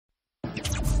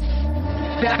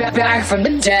back from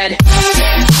the dead.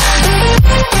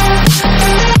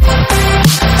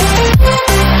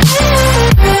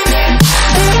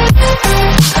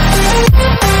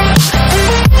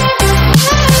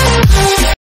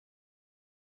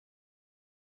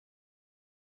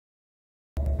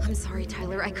 I'm sorry,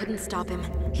 Tyler. I couldn't stop him.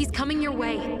 He's coming your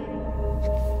way.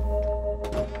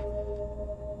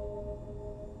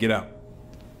 Get out.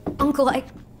 Uncle,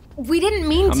 we didn't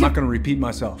mean to— I'm not gonna repeat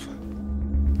myself.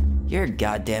 You're a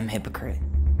goddamn hypocrite.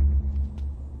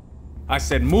 I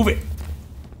said move it!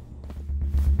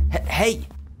 Hey!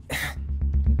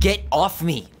 Get off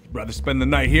me! Rather spend the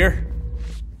night here?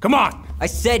 Come on! I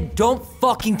said don't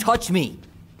fucking touch me!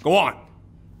 Go on!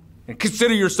 And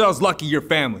consider yourselves lucky you're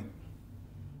family.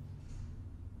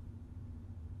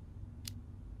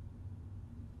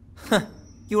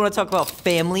 You wanna talk about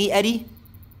family, Eddie?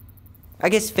 I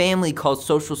guess family calls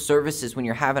social services when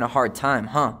you're having a hard time,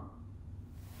 huh?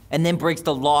 And then breaks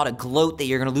the law to gloat that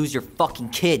you're gonna lose your fucking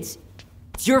kids.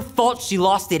 It's your fault she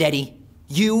lost it, Eddie.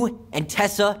 You and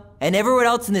Tessa and everyone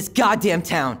else in this goddamn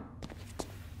town.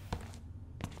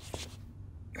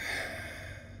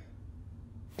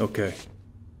 Okay.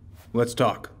 Let's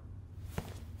talk.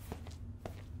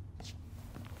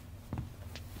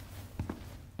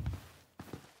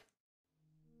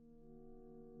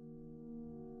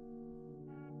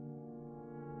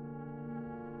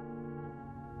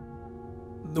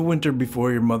 The winter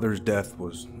before your mother's death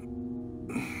was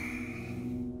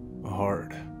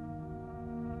hard.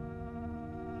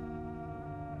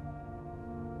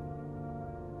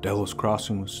 Delos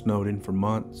Crossing was snowed in for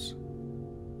months.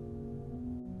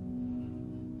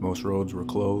 Most roads were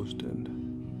closed and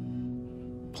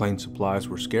plane supplies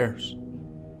were scarce.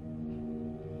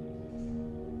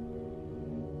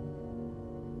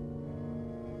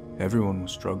 Everyone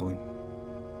was struggling.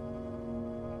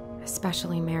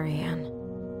 Especially Marianne.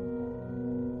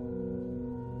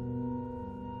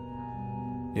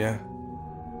 Yeah.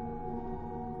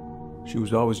 She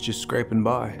was always just scraping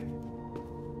by.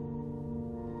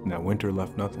 And that winter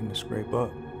left nothing to scrape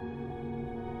up.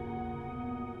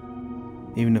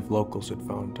 Even if locals had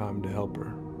found time to help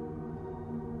her.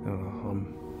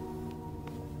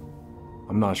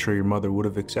 I'm not sure your mother would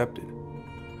have accepted.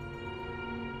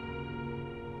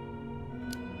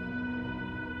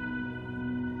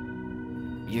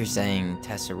 You're saying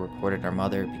Tessa reported our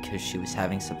mother because she was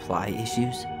having supply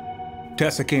issues?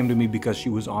 Tessa came to me because she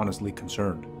was honestly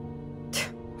concerned.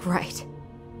 Right.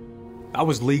 I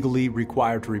was legally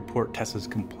required to report Tessa's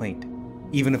complaint,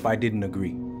 even if I didn't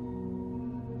agree.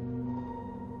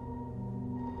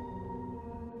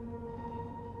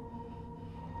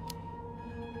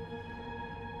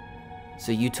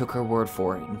 So you took her word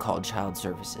for it and called child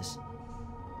services?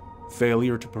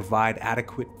 Failure to provide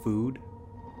adequate food,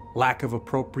 lack of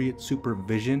appropriate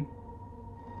supervision,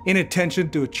 inattention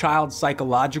to a child's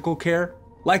psychological care.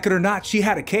 Like it or not, she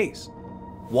had a case.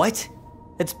 What?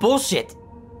 That's bullshit!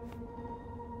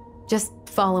 Just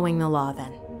following the law,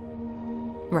 then.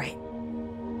 Right.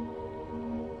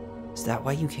 Is that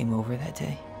why you came over that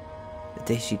day? The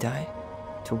day she died?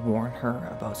 To warn her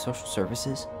about social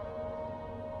services?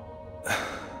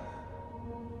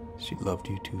 She loved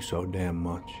you two so damn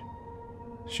much.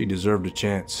 She deserved a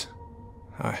chance.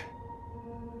 I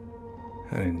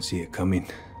didn't see it coming.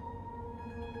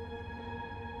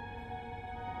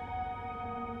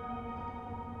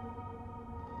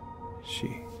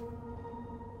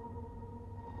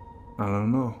 I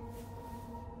don't know.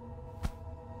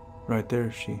 Right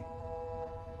there, she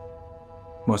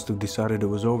must have decided it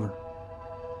was over.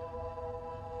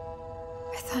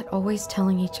 I thought always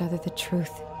telling each other the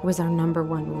truth was our #1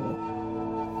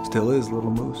 rule. Still is,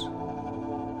 little moose.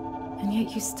 And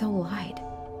yet you still lied.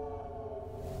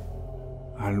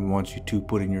 I didn't want you two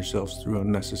putting yourselves through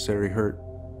unnecessary hurt.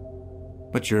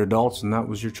 But you're adults and that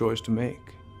was your choice to make.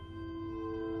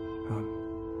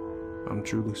 I'm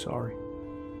truly sorry.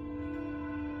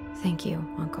 Thank you,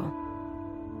 Uncle.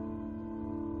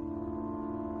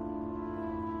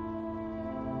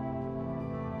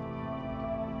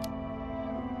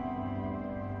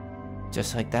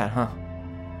 Just like that, huh?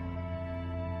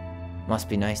 Must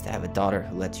be nice to have a daughter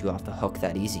who lets you off the hook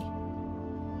that easy.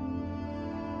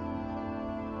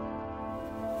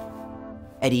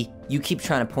 Eddie, you keep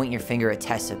trying to point your finger at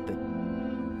Tessa, but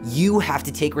you have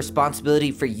to take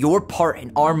responsibility for your part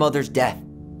in our mother's death.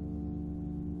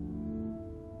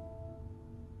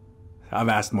 I've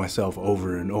asked myself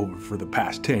over and over for the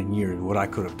past 10 years what I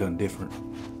could have done different.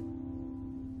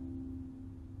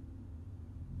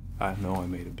 I know I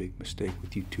made a big mistake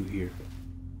with you two here.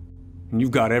 And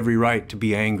you've got every right to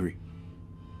be angry.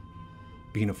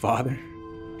 Being a father,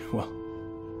 well,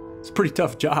 it's a pretty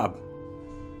tough job.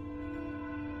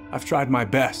 I've tried my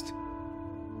best.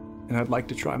 And I'd like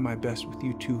to try my best with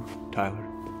you too, Tyler,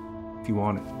 if you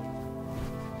want it.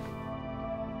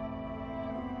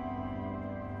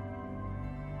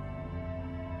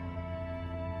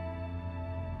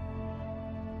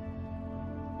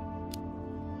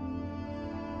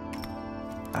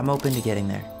 I'm open to getting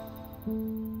there.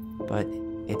 But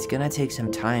it's gonna take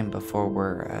some time before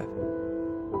we're a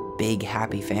big,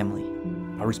 happy family.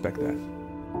 I respect that.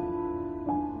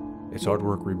 It's hard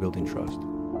work rebuilding trust.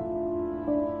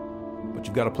 But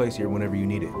you've got a place here whenever you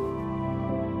need it.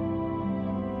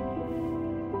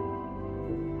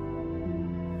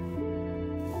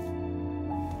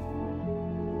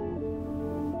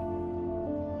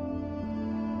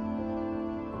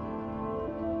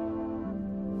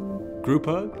 Group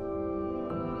hug?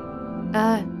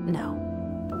 No.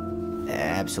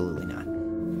 Absolutely not.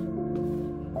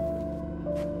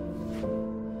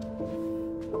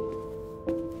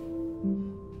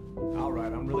 All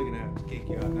right, I'm really gonna have to kick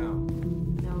you out now.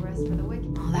 No rest for the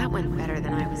wicked. Oh, that went better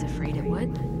than I was afraid it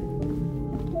would.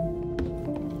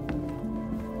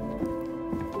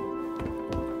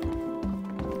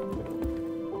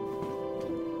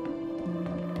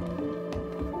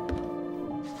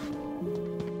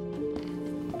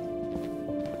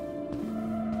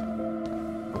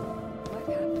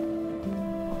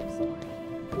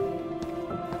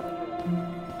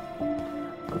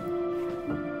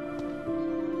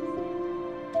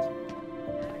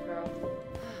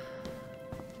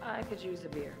 I could use a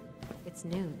beer. It's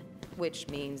noon. Which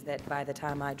means that by the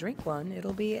time I drink one,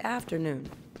 it'll be afternoon.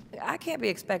 I can't be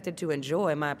expected to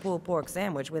enjoy my pulled pork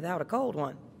sandwich without a cold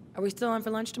one. Are we still on for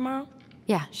lunch tomorrow?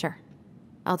 Yeah, sure.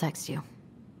 I'll text you.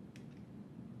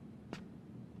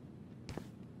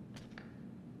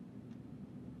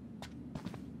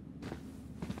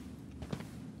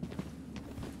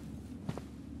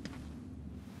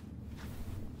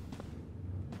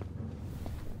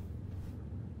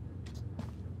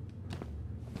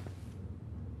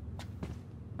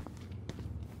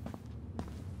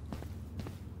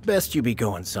 Best you be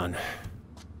going, son.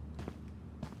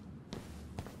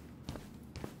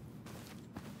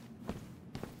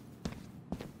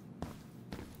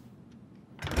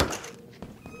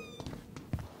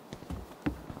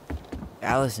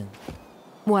 Allison,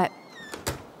 What?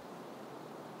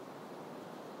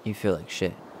 you feel like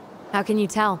shit. How can you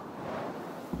tell?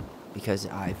 Because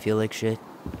I feel like shit.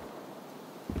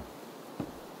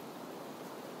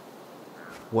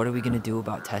 What are we gonna do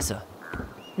about Tessa?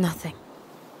 Nothing.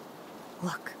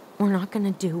 Look, we're not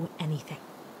gonna do anything.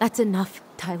 That's enough,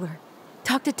 Tyler.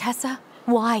 Talk to Tessa?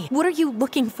 Why? What are you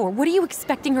looking for? What are you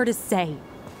expecting her to say?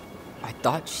 I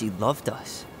thought she loved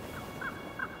us.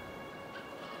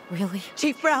 Really?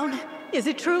 Chief Brown, is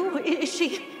it true? Is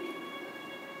she...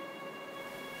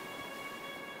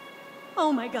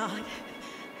 Oh my God.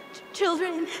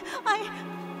 Children,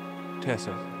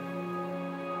 Tessa,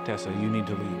 you need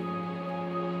to leave.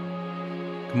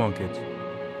 Come on, kids.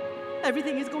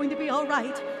 Everything is going to be all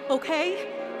right, okay?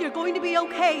 You're going to be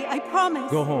okay, I promise.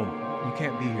 Go home. You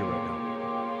can't be here right now.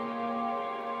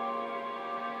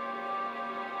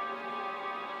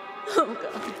 Oh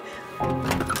God.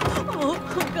 Oh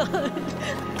God.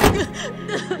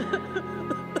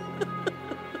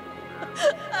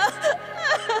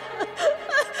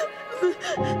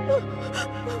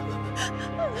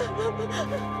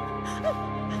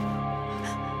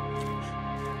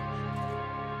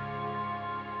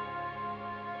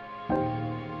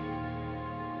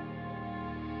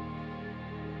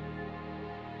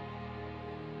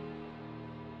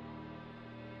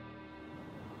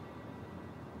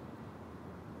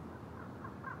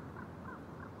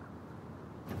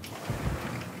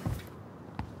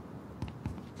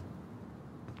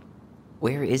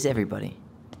 Where is everybody?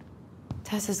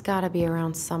 Tessa's gotta be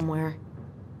around somewhere.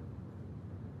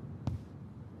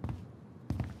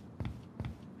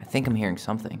 I think I'm hearing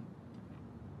something.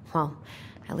 Well,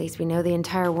 at least we know the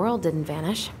entire world didn't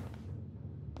vanish.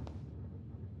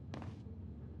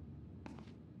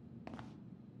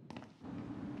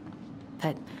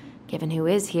 But given who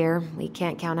is here, we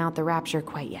can't count out the rapture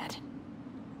quite yet.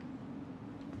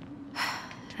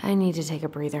 I need to take a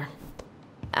breather.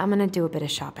 I'm gonna do a bit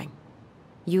of shopping.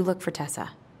 You look for Tessa,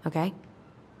 okay?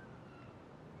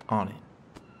 On it.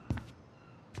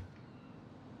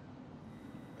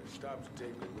 I stopped to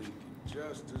take a leak, and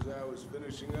just as I was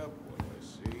finishing up, what do I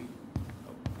see?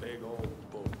 A big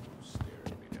old boat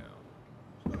staring me down.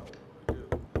 So what do?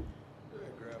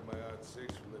 I grabbed my odd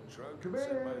six from the trunk and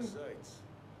set my sights.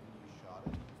 You shot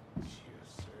it? Yes,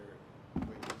 sir.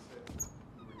 Wait, you said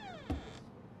you were near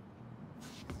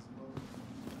this one.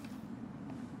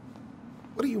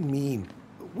 What do you mean?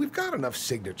 we've got enough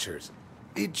signatures.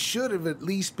 It should have at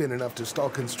least been enough to stall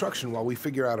construction while we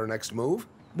figure out our next move.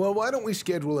 Well, why don't we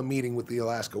schedule a meeting with the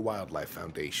Alaska Wildlife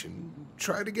Foundation?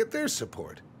 Try to get their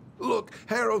support. Look,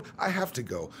 Harold, I have to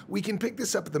go. We can pick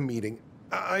this up at the meeting.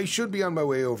 I should be on my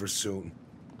way over soon.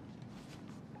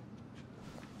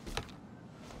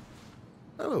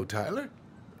 Hello, Tyler.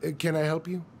 Can I help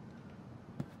you?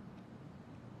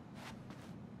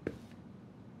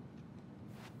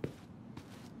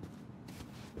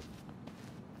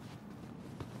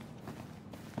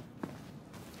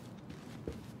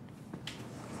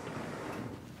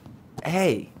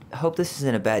 Hey, hope this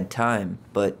isn't a bad time,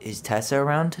 but is Tessa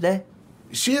around today?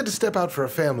 She had to step out for a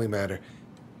family matter.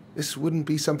 This wouldn't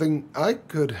be something I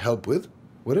could help with,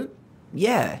 would it?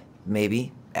 Yeah,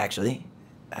 maybe, actually.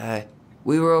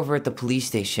 We were over at the police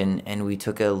station and we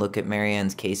took a look at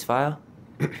Marianne's case file.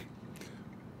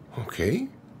 Okay.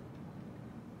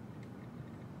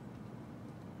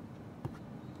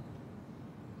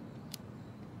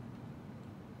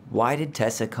 Why did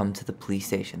Tessa come to the police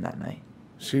station that night?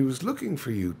 She was looking for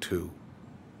you two.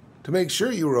 To make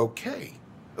sure you were okay.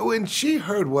 When she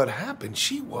heard what happened,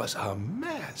 she was a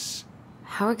mess.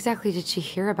 How exactly did she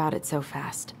hear about it so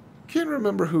fast? Can't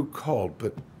remember who called,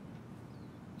 but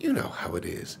you know how it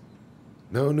is.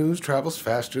 No news travels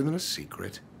faster than a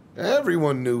secret.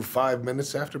 Everyone knew 5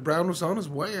 minutes after Brown was on his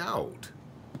way out.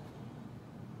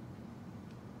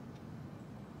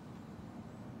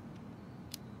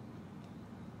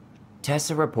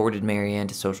 Tessa reported Marianne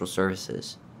to social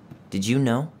services. Did you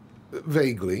know?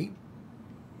 Vaguely.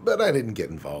 But I didn't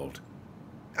get involved.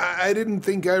 I didn't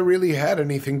think I really had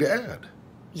anything to add.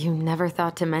 You never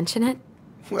thought to mention it?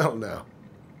 Well, now,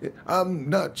 I'm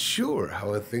not sure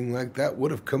how a thing like that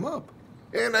would have come up.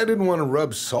 And I didn't want to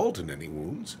rub salt in any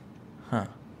wounds. Huh.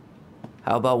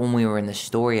 How about when we were in the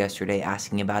store yesterday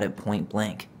asking about it point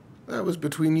blank? That was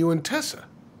between you and Tessa.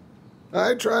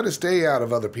 I try to stay out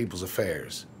of other people's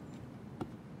affairs.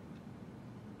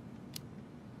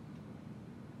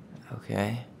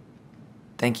 Okay.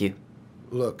 Thank you.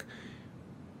 Look,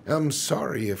 I'm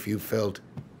sorry if you felt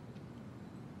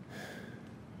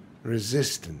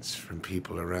resistance from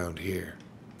people around here.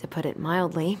 To put it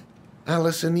mildly.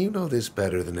 Allison, you know this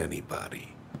better than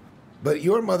anybody. But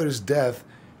your mother's death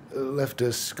left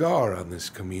a scar on this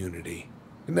community.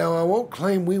 Now, I won't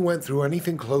claim we went through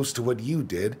anything close to what you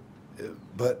did,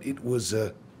 but it was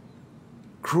a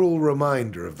cruel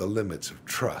reminder of the limits of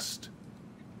trust.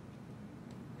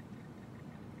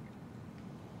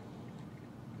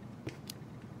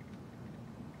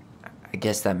 I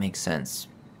guess that makes sense,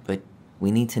 but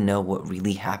we need to know what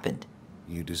really happened.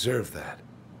 You deserve that.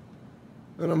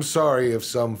 And I'm sorry if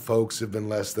some folks have been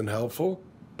less than helpful,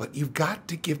 but you've got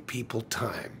to give people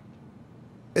time.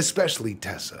 Especially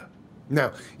Tessa.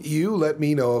 Now, you let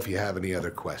me know if you have any other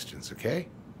questions, okay?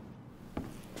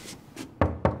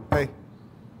 Hey,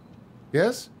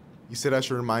 Yes? you said I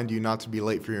should remind you not to be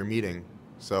late for your meeting,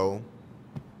 so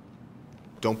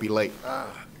don't be late.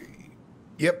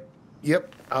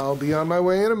 Yep. I'll be on my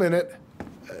way in a minute.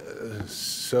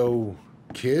 So,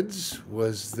 kids,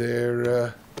 was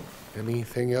there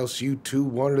anything else you two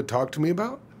wanted to talk to me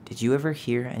about? Did you ever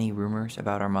hear any rumors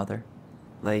about our mother?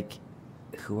 Like,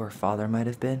 who our father might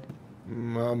have been?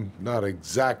 I'm not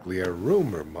exactly a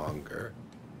rumor monger.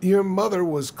 Your mother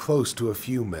was close to a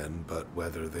few men, but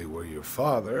whether they were your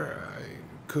father, I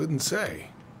couldn't say.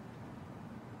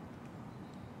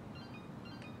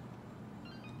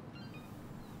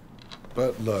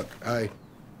 But look,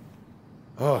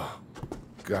 oh,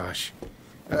 gosh.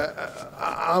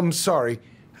 I'm sorry.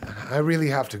 I really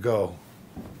have to go.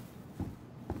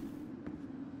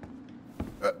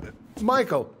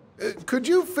 Michael, could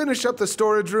you finish up the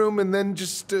storage room and then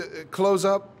just close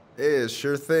up? Yeah,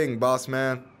 sure thing, boss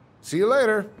man. See you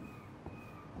later.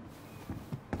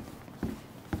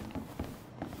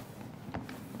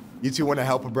 You two want to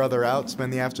help a brother out,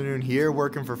 spend the afternoon here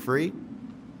working for free?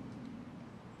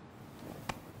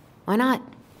 Why not?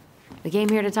 We came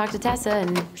here to talk to Tessa,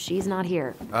 and she's not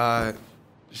here.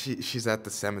 She's at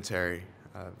the cemetery,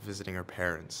 visiting her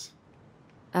parents.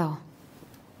 Oh.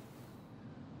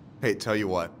 Hey, tell you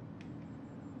what.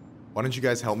 Why don't you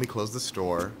guys help me close the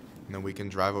store, and then we can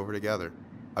drive over together?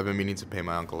 I've been meaning to pay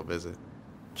my uncle a visit.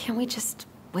 Can't we just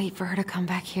wait for her to come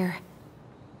back here?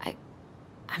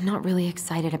 I'm not really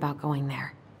excited about going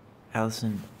there.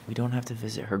 Allison, we don't have to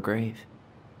visit her grave.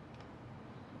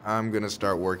 I'm gonna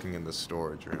start working in the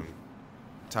storage room.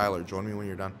 Tyler, join me when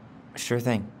you're done. Sure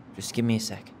thing. Just give me a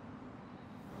sec.